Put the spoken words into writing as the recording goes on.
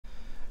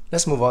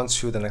Let's move on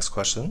to the next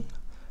question.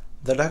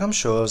 The diagram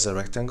shows a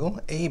rectangle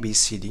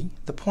ABCD.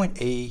 The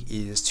point A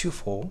is 2,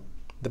 4,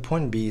 the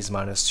point B is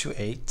minus 2,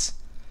 8,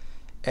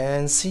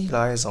 and C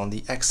lies on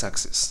the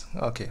x-axis.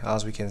 Okay,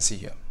 as we can see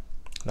here.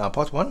 Now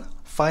part 1,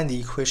 find the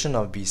equation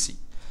of BC.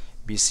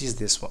 BC is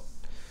this one.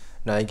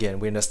 Now again,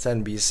 we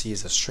understand BC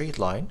is a straight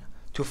line.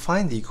 To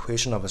find the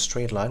equation of a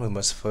straight line, we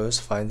must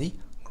first find the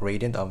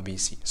gradient of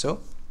BC.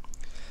 So,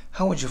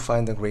 how would you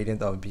find the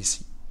gradient of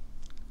BC?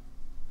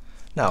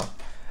 Now,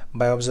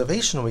 by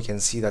observation, we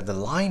can see that the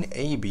line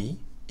AB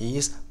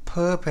is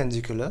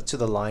perpendicular to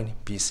the line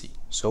BC.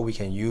 So we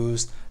can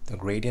use the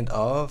gradient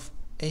of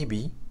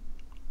AB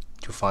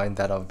to find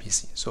that of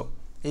BC. So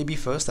AB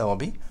first, that will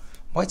be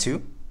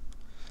y2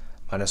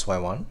 minus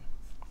y1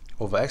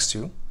 over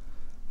x2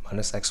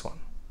 minus x1.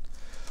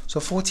 So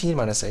 14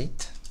 minus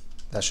 8,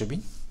 that should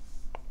be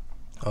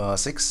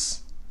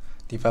 6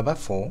 divided by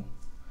 4,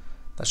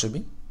 that should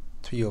be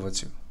 3 over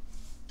 2.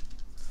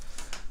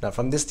 Now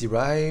from this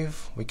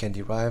we can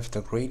derive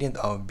the gradient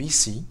of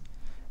BC,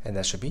 and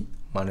that should be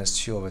minus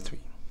 2 over 3.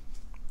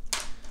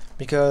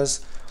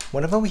 Because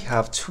whenever we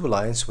have two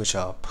lines which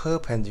are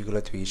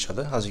perpendicular to each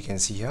other, as you can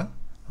see here,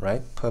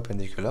 right,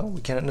 perpendicular, we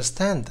can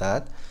understand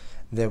that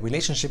the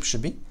relationship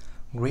should be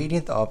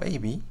gradient of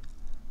AB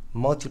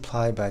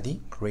multiplied by the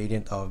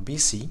gradient of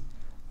BC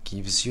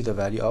gives you the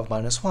value of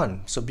minus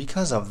 1. So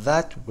because of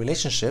that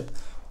relationship,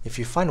 if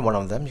you find one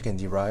of them, you can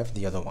derive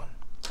the other one.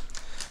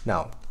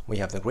 Now, we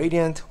have the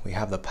gradient, we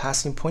have the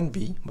passing point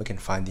B, we can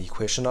find the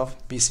equation of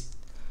BC.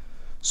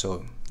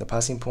 So the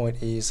passing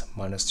point is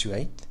minus 2,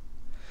 8.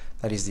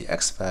 That is the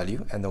x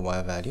value and the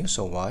y value.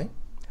 So y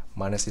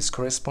minus its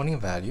corresponding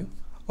value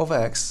over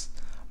x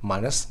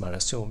minus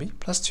 2 will be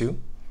plus 2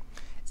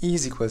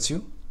 is equal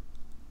to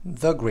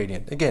the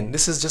gradient. Again,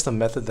 this is just a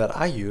method that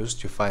I use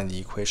to find the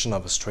equation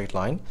of a straight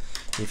line.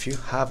 If you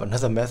have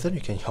another method,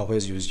 you can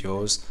always use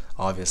yours,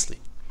 obviously.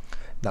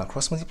 Now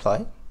cross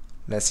multiply.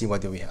 Let's see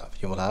what do we have.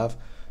 You will have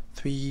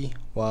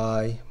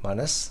 3y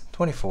minus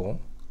 24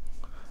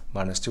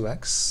 minus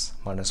 2x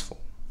minus 4.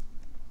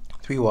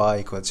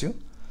 3y equal to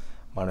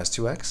minus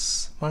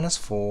 2x minus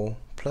 4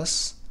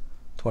 plus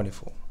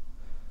 24.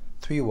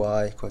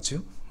 3y equal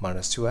to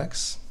minus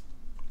 2x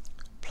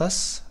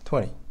plus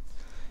 20.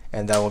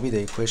 And that will be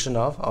the equation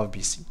of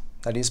BC.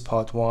 That is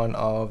part 1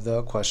 of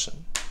the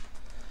question.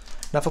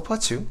 Now for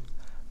part 2,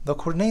 the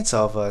coordinates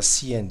of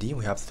C and D,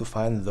 we have to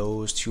find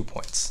those 2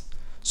 points.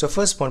 So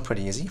first point,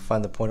 pretty easy,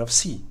 find the point of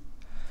C.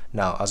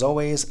 Now, as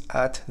always,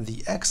 at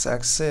the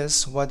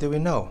x-axis, what do we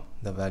know?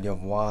 The value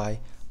of y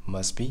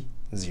must be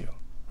 0.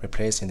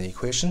 Replace in the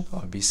equation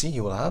of BC,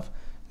 you will have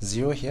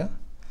 0 here,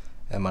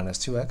 and minus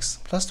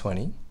 2x plus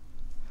 20.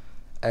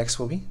 X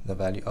will be the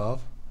value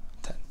of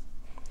 10.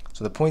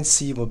 So the point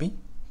C will be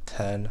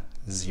 10,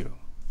 0.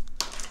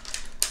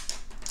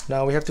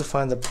 Now we have to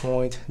find the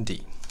point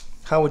D.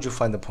 How would you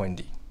find the point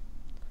D?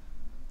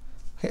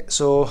 Okay,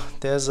 so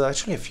there's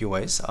actually a few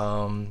ways.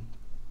 I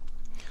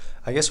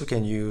guess we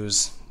can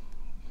use,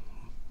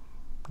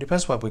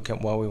 depends what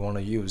we want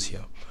to use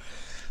here.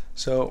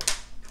 So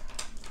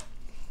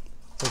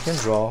we can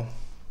draw.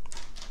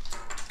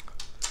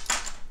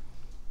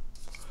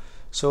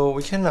 So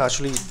we can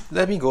actually,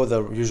 let me go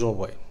the usual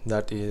way.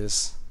 That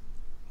is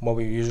what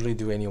we usually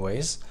do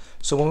anyways.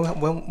 So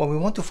when we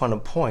want to find a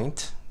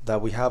point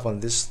that we have on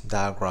this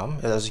diagram,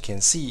 as you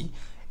can see,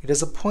 it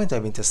is a point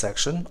of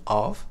intersection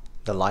of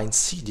the line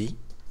CD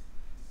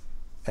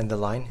and the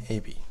line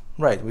AB.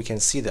 Right, we can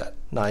see that.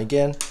 Now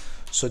again,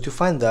 so to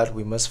find that,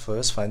 we must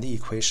first find the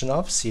equation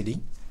of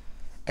CD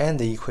and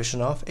the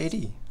equation of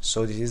AD.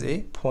 So this is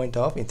a point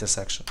of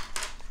intersection.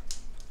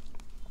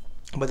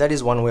 But that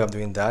is one way of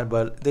doing that.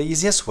 But the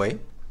easiest way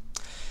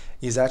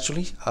is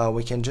actually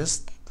we can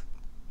just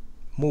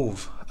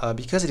move.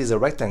 Because it is a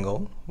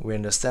rectangle, we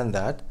understand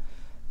that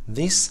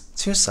these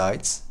two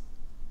sides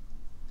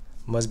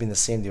must be in the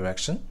same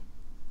direction,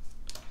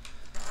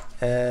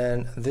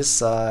 and this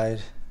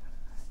side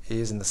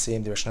is in the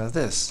same direction as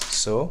this.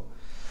 So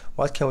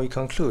what can we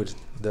conclude?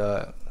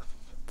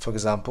 For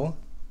example,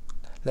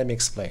 let me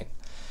explain.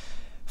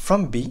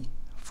 From B,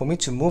 for me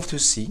to move to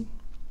C,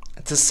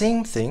 it's the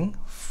same thing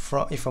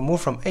if I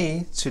move from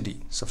A to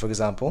D. So for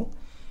example,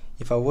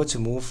 if I were to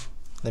move,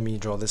 let me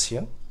draw this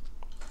here.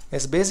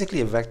 It's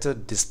basically a vector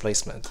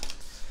displacement.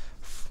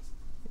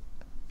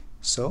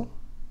 So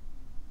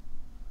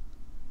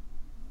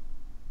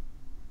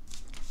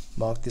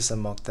mark this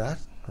and mark that,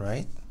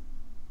 right?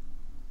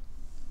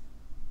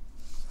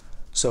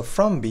 So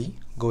from B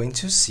going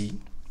to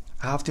C,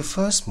 I have to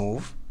first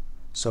move.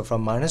 So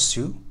from minus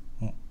 2,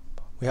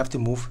 we have to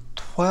move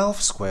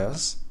 12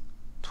 squares,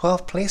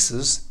 12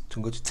 places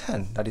to go to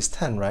 10. That is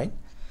 10, right?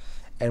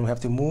 And we have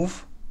to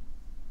move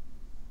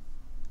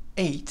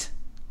 8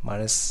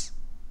 minus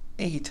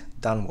 8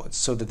 downwards.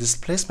 So the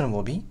displacement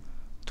will be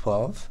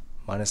 12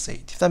 minus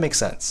 8, if that makes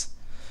sense.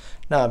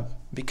 Now,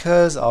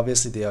 because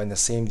obviously they are in the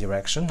same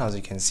direction, as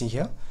you can see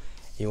here,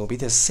 it will be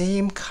the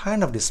same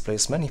kind of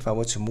displacement if I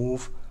were to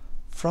move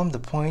from the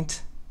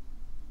point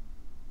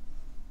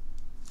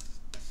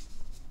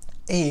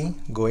A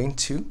going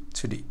to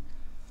D,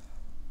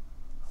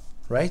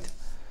 right?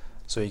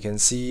 So you can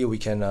see we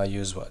can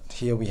use what?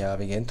 Here we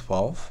have again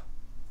 12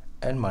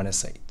 and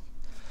minus 8.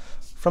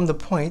 From the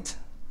point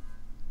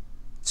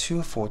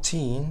to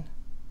 14,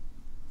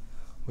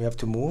 we have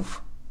to move.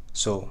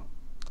 So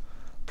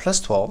plus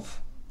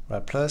 12,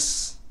 right?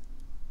 Plus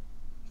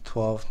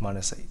 12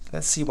 minus 8.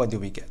 Let's see what do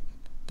we get.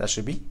 That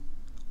should be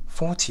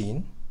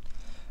 14.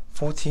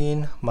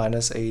 14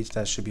 minus 8,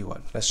 that should be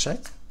what? Let's check.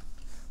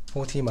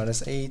 14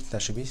 minus 8,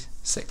 that should be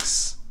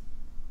 6.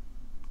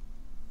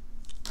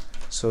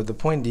 So the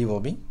point D will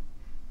be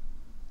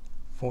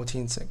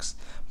 14, 6.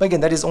 But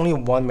again, that is only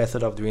one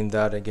method of doing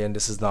that. Again,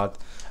 this is not,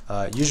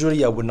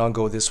 usually I would not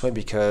go this way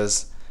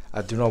because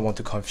I do not want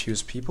to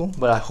confuse people.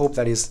 But I hope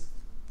that is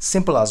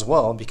simple as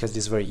well, because it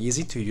is very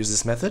easy to use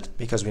this method,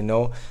 because we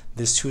know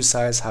these two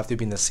sides have to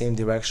be in the same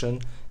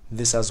direction,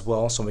 this as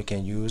well, so we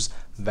can use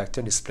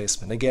vector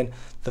displacement. Again,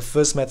 the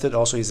first method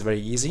also is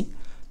very easy.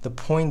 The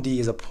point D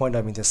is a point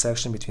of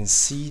intersection between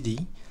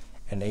CD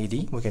and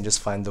AD. We can just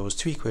find those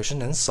two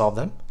equations and solve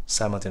them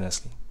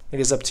simultaneously. It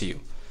is up to you.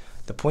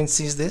 The point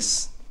C is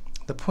this.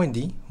 The point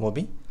D will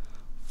be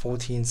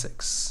 14,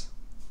 6.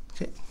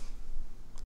 Okay.